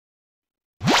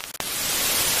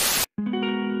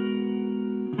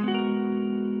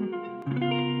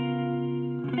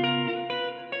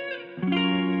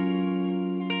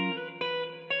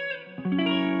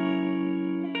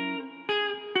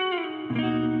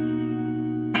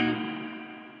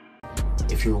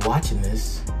if you're watching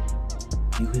this,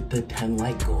 you hit the 10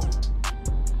 like goal.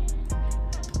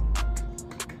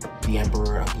 The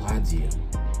Emperor applauds you.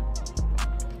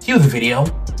 Cue the video.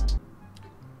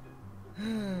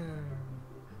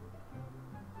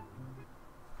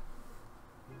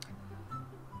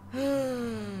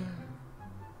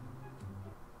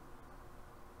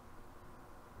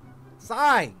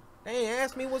 Sai, hey,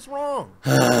 ask me what's wrong.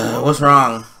 What's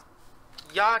wrong?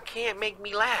 Y'all can't make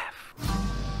me laugh.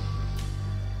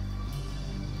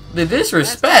 The Last time I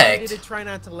disrespect. did it, try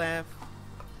not to laugh.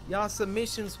 Y'all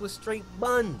submissions was straight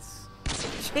buns,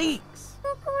 cheeks.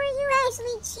 Corey, you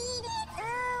actually cheated.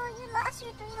 Oh, you lost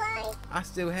your 3 lives. I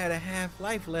still had a half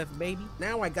life left, baby.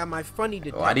 Now I got my funny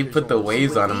detectors. Why'd he put the on.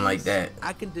 waves With on him like these, that?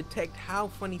 I can detect how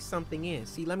funny something is.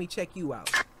 See, let me check you out.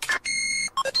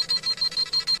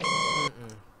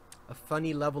 A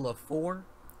funny level of 4?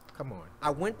 Come on.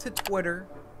 I went to Twitter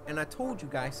and I told you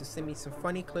guys to send me some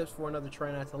funny clips for another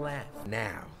Try Not to Laugh.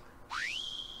 Now,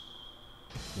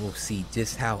 we'll see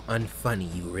just how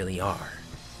unfunny you really are.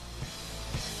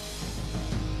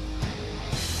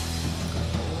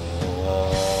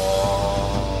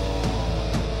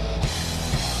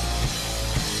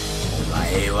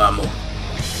 Ahí vamos.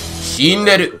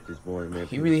 Shinderu.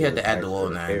 He really had to add the wall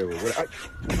now.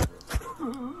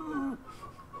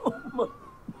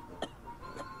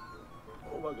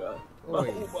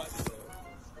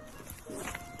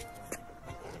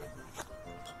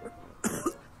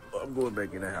 I'm going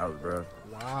back in the house, bro.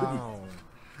 Wow.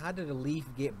 How did a leaf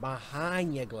get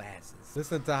behind your glasses?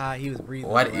 Listen to how he was breathing.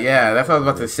 What? Yeah, that's what I was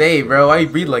about to say, bro. Why you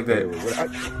breathe like that?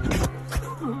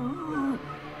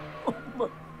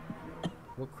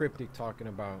 What Cryptic talking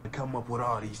about? Come up with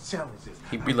all these challenges.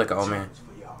 He breathe like an old man.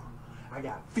 For y'all. I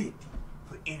got 50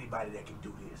 for anybody that can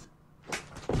do this.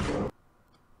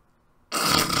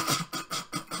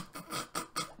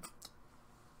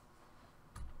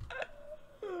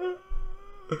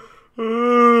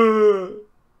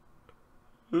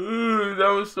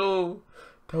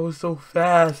 That was so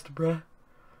fast, bruh.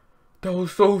 That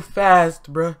was so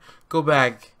fast, bruh. Go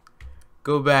back.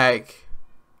 Go back.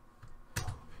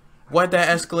 Why'd that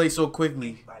escalate so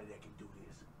quickly? Anybody that can do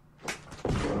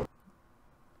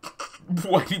this.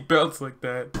 Why'd he bounce like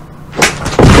that?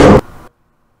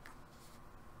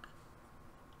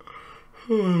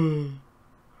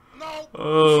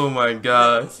 Oh my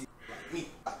god.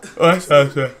 Oh, I've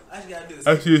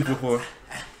seen this before.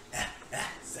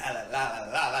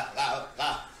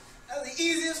 That's the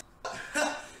easiest.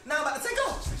 Now I'm about to take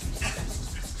off.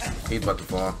 He's about to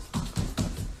fall.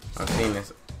 I've seen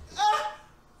this.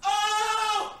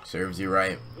 Oh! Serves you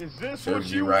right. Is this Serves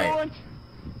what you you right. want?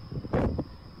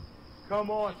 Come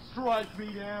on, strike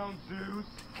me down, Zeus.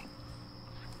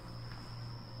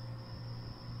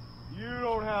 You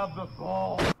don't have the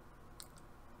ball.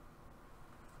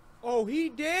 Oh, he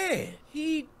dead.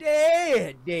 He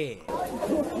dead.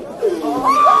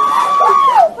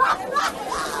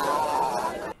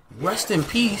 Rest in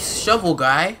peace, Shovel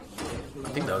Guy. I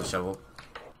think that was Shovel.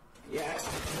 Yes.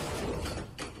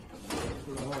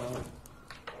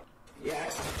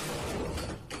 Yes.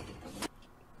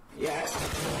 Yes.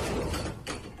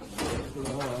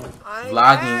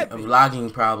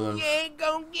 Vlogging problem. You ain't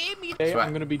gonna get me. Today I'm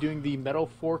going to be doing the metal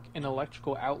fork and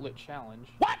electrical outlet challenge.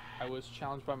 What? I was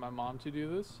challenged by my mom to do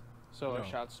this, so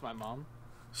shouts to my mom.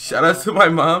 Shout out to my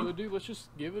mom. So, dude, let's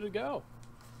just give it a go.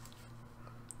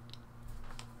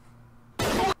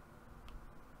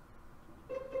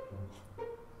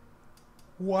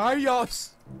 Why y'all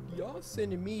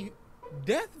sending me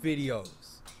death videos?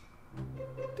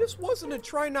 This wasn't a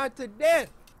Try Not to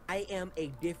Death. I am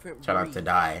a different Try not breed. to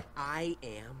die. I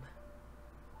am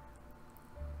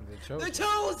The chosen. the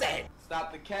chosen.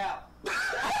 Stop the cap. Stop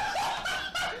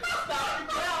the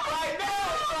cap right now.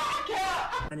 Stop the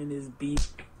cap. In this beat.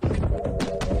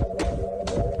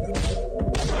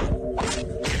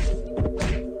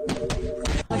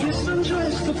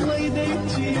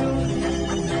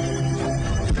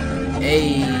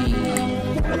 Hey.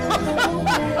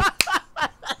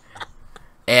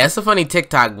 Hey, that's a funny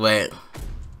TikTok, but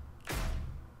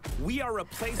We are a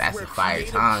place that's where a fire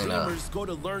creative tongue, though. dreamers go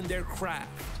to learn their craft.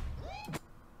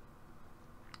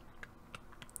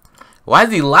 Why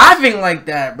is he laughing like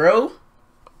that, bro?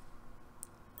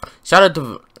 Shout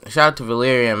out to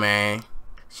Valeria, man.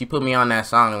 She put me on that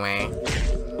song, man.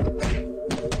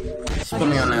 She put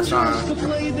me on that song.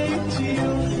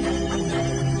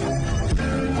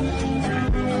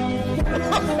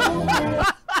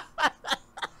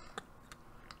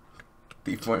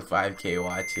 3.5K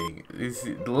watching. This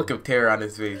is the look of terror on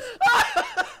his face.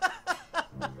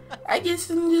 I guess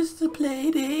I'm just a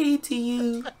play date to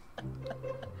you.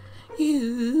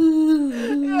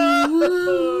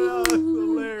 Oh, that's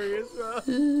hilarious, bro.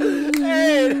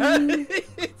 Hey,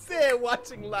 he said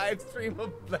watching live stream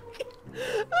of Black.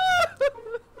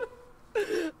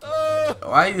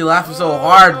 Why are you laughing so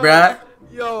hard, bruh?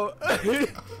 Yo,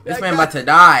 This man about to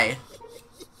die.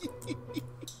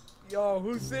 Yo,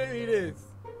 who sent me this?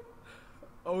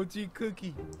 OG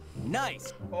Cookie.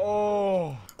 Nice.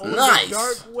 Oh, on Nice. the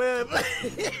dark web.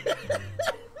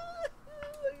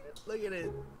 Look at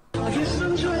it.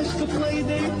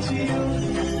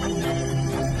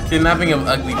 Kidnapping of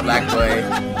ugly black boy.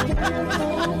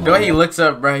 The way he looks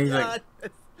up, bro, he's like,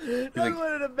 That's like-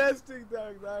 one of the best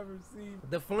TikToks I've ever seen.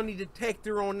 The funny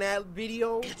detector on that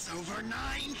video. It's over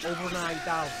 9,000. Over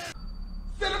 9,000.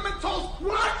 Cinnamon toast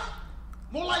what?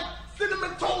 More like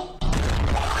cinnamon toast.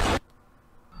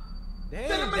 Damn,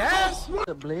 Cinnamon that's toast what? What's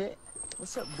up, blood?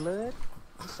 What's up, blood?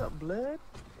 What's up, blood?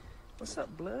 What's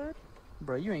up, blood?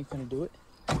 Bro, you ain't finna do it.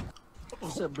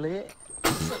 What's up, blood?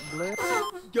 What's up, blood?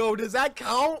 Yo, does that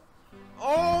count?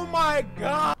 Oh my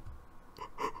god.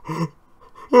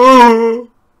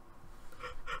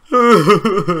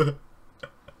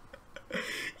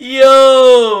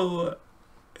 Yo!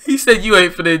 He said you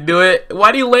ain't finna do it.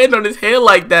 Why do you land on his head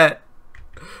like that?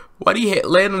 Why do you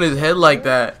land on his head like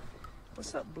that?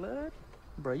 What's up, blood?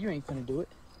 Bro, you ain't finna do it.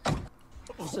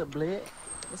 What's up, blood?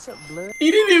 What's up, blood?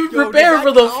 He didn't even Yo, prepare did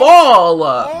for that the count? fall.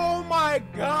 Oh my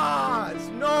gosh.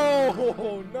 No,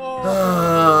 no.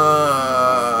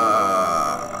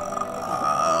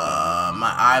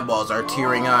 My eyeballs are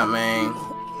tearing up, man.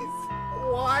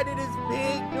 Why did his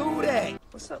pig do that?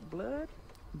 What's up, blood?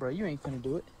 Bro, you ain't finna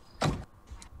do it.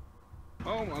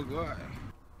 Oh my god.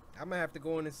 I'm gonna have to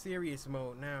go into serious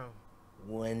mode now.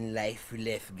 One life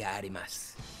left,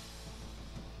 garimasu.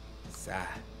 Sa,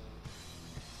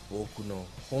 boku no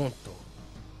honto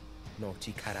no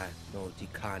chikara no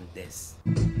jikan desu.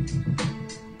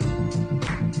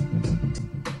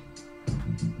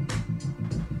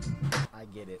 I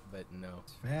get it, but no.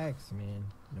 It's facts, man.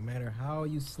 No matter how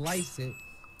you slice it.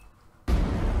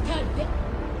 God damn.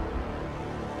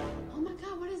 Oh my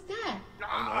god, what is that?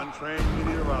 An untrained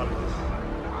meteorologist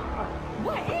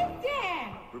What is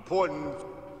that? reporting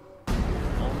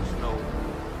on the snow.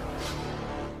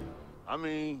 I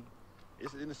mean,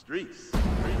 it's in the streets.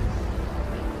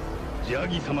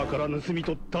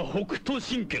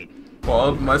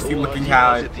 Bald, musty looking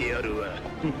cow.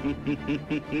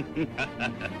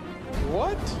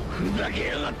 What?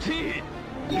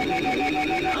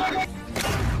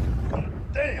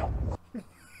 Damn.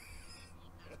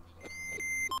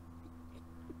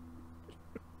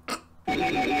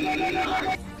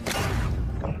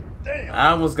 Damn.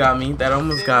 That almost got me. That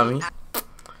almost got me.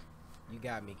 You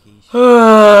got me, Keish.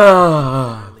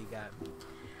 That Really got me.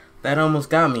 almost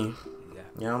got me. You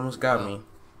got me. You almost got me.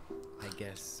 I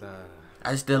guess,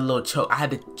 I just did a little choke. I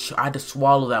had to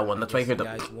swallow that one. That's why you hear you the.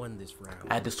 guys won this round.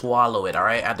 I had to swallow it. All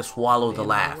right. I had to swallow the Man,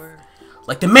 laugh, my word.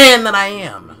 like the man that I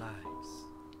am. Lies.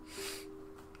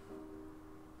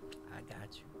 I got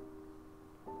you.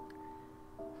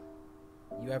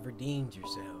 You have redeemed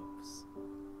yourselves.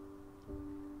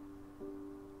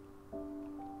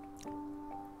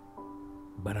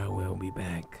 But I will be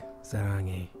back.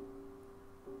 Sarange.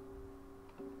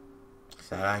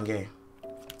 Sarange.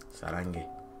 Sarange.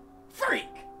 Freak!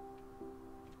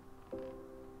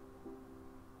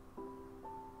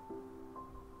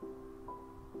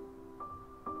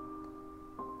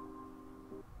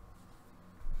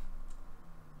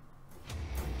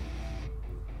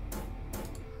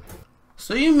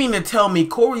 So you mean to tell me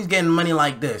Corey's getting money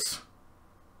like this?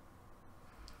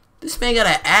 This man got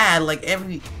an ad like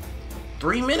every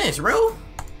 3 minutes, bro.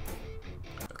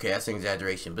 Okay, that's an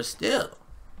exaggeration, but still.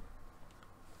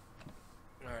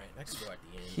 Alright, let's go at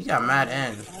the end. He got mad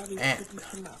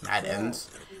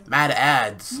mad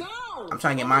ads. I'm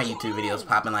trying to get my YouTube videos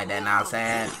popping like that now. I'm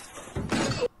saying.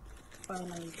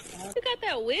 You got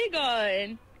that wig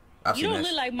on. I've You seen don't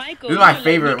this. look like Michael. This is You my look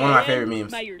favorite, like one of my Mikael favorite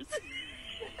memes. Myers.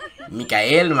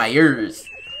 Mikael Myers.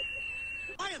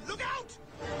 Look out!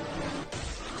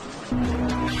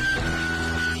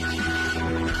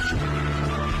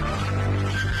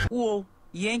 Whoa,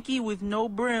 Yankee with no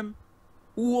brim.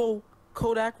 Whoa,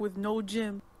 Kodak with no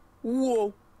gym.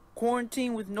 Whoa,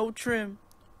 quarantine with no trim.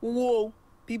 Whoa,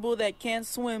 people that can't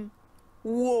swim.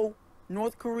 Whoa,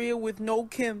 North Korea with no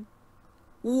Kim.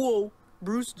 Whoa,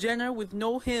 Bruce Jenner with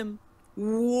no him.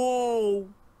 Whoa,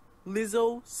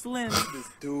 Lizzo Slim. This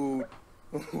dude.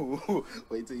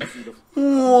 Wait till you see the.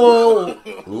 Whoa,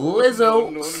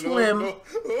 Lizzo Slim.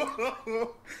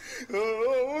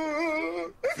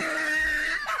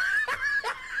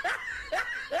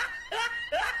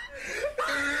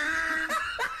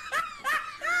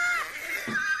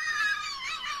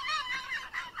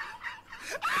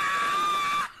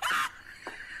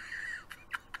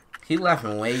 He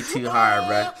laughing way too hard,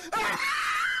 bruh.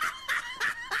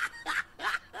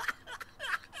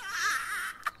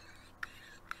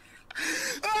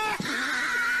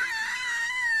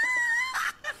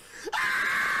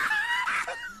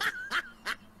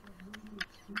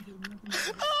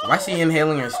 Why is she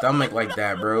inhaling her stomach like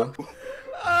that, bro?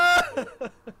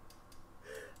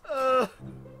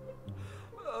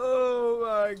 Oh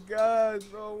my God,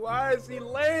 bro. Why is he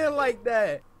laying like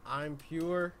that? I'm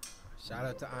pure. Shout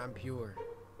out to I'm pure.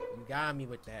 You got me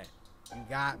with that. You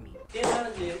got me.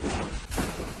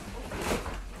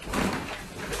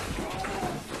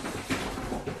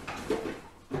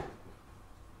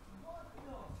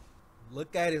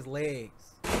 Look at his legs.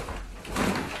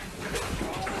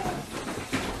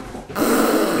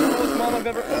 Coolest mom I've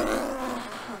ever.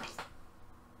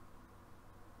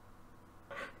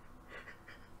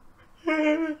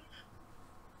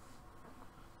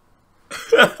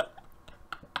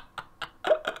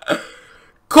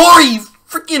 Corey,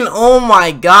 freaking, oh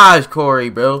my gosh, Corey,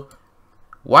 bro.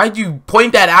 Why'd you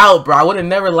point that out, bro? I would have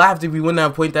never laughed if you wouldn't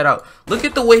have pointed that out. Look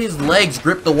at the way his legs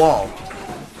grip the wall.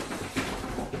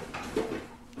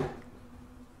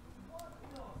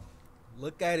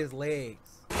 Look at his legs.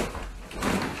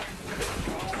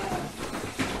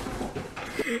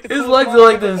 His legs are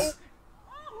like this.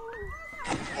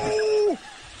 Oh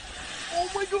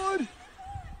my God.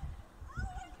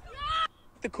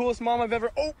 The coolest mom I've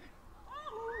ever. Oh.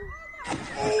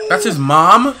 That's his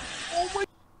mom?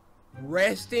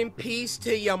 Rest in peace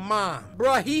to your mom.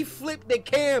 Bruh, he flipped the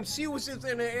cam. She was just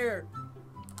in the air.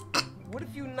 What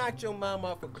if you knocked your mom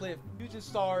off a cliff? You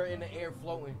just saw her in the air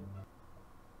floating.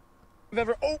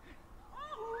 Oh.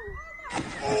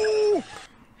 Oh.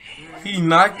 He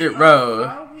knocked it,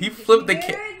 bro. He flipped the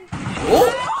cam.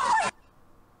 Oh.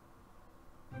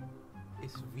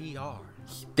 It's VR.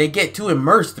 They get too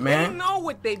immersed, man. They know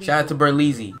what they be Shout out to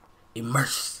Berleezy.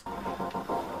 Immersed.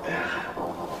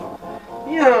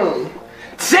 Yo.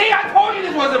 See, I told you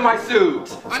this wasn't my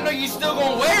suit. I know you still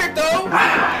gonna wear it though.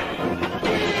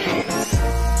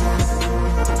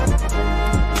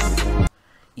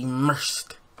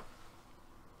 Immersed.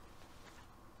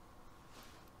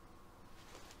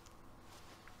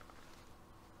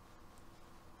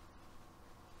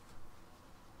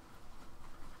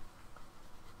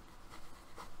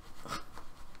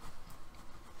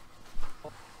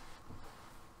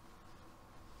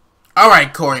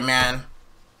 Alright, Corey, man.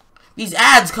 These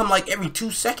ads come like every 2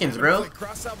 seconds, bro.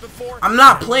 I'm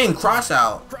not playing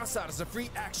Crossout. Crossout is a free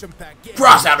action pack.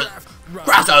 Crossout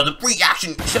is a free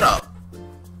action. Shut up.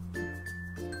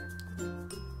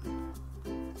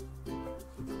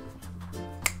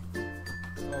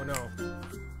 Oh no.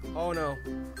 Oh no.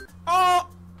 Oh!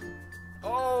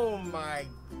 Oh my.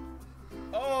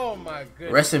 Oh my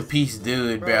goodness. Rest in peace,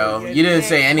 dude, bro. You didn't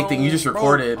say anything. You just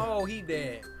recorded. Oh, he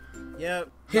dead. Yep.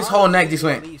 His whole neck just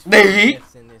went.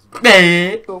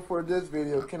 So for this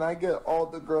video, can I get all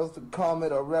the girls to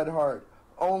comment a red heart?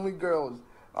 Only girls.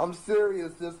 I'm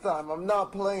serious this time. I'm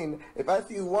not playing. If I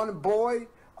see one boy,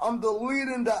 I'm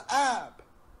deleting the app.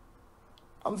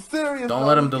 I'm serious. Don't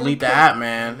let him delete the app,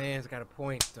 man. Man's got a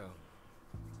point though.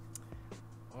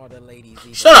 All the ladies.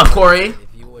 Shut up, Corey.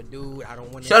 If you a dude, I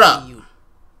don't want to Shut up. you.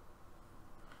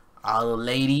 All the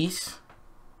ladies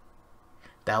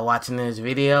that are watching this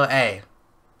video, hey,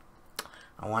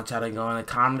 I want y'all to go in the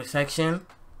comment section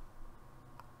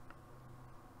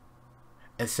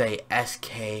and say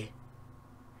SK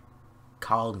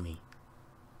called me.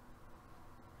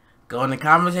 Go in the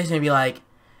comment section and be like,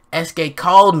 SK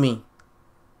called me.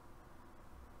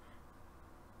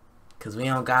 Cause we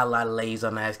don't got a lot of ladies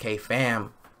on the SK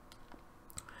fam.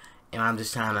 And I'm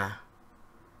just trying to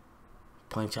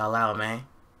point y'all out, man.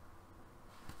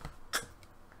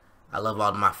 I love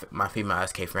all my female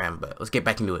SK fam, but let's get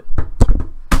back into it.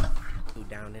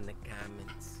 Down in the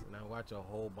comments. And I watch a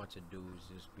whole bunch of dudes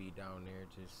just be down there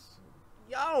just...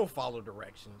 Y'all don't follow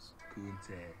directions. Cool.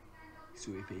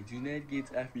 So if I do not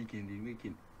get African, then we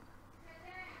can...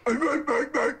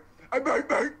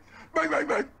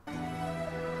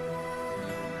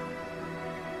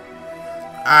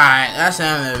 Alright, that's the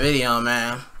end of the video,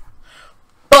 man.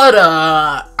 But,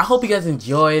 I hope you guys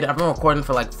enjoyed. I've been recording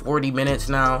for like 40 minutes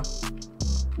now.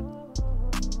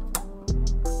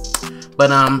 But,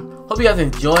 hope you guys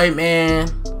enjoyed, man.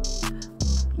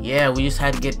 Yeah, we just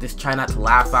had to get this Try Not to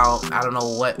Laugh out. I don't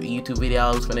know what YouTube video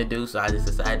I was gonna do, so I just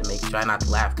decided to make Try Not to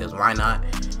Laugh, because why not?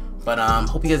 But,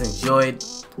 hope you guys enjoyed.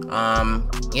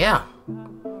 Yeah.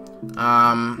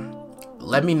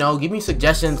 Let me know. Give me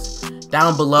suggestions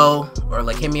down below, or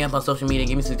like hit me up on social media.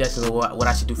 Give me suggestions of what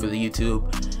I should do for the YouTube.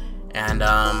 And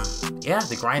yeah,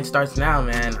 the grind starts now,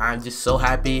 man. I'm just so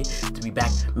happy to be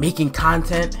back making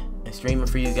content and streaming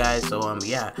for you guys. So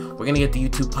yeah, we're gonna get the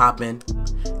YouTube popping,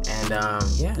 and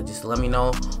yeah, just let me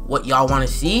know what y'all want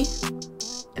to see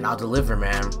and I'll deliver,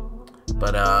 man.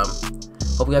 But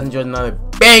hope you guys enjoyed another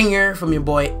banger from your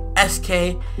boy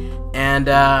SK, and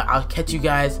I'll catch you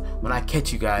guys when I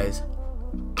catch you guys.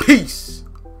 Peace.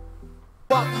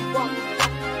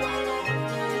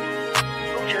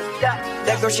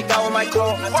 That girl, she got with my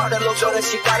girl. That little girl that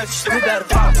she got, she better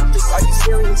pop. Are you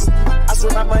serious? I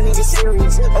swear my money is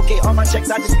serious. Okay, all my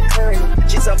checks I just be clearing.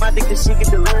 She's on my dick that she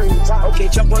get delirious. Okay,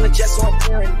 jump on the jet so I'm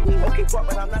clearing. Okay,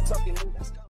 but I'm not talking.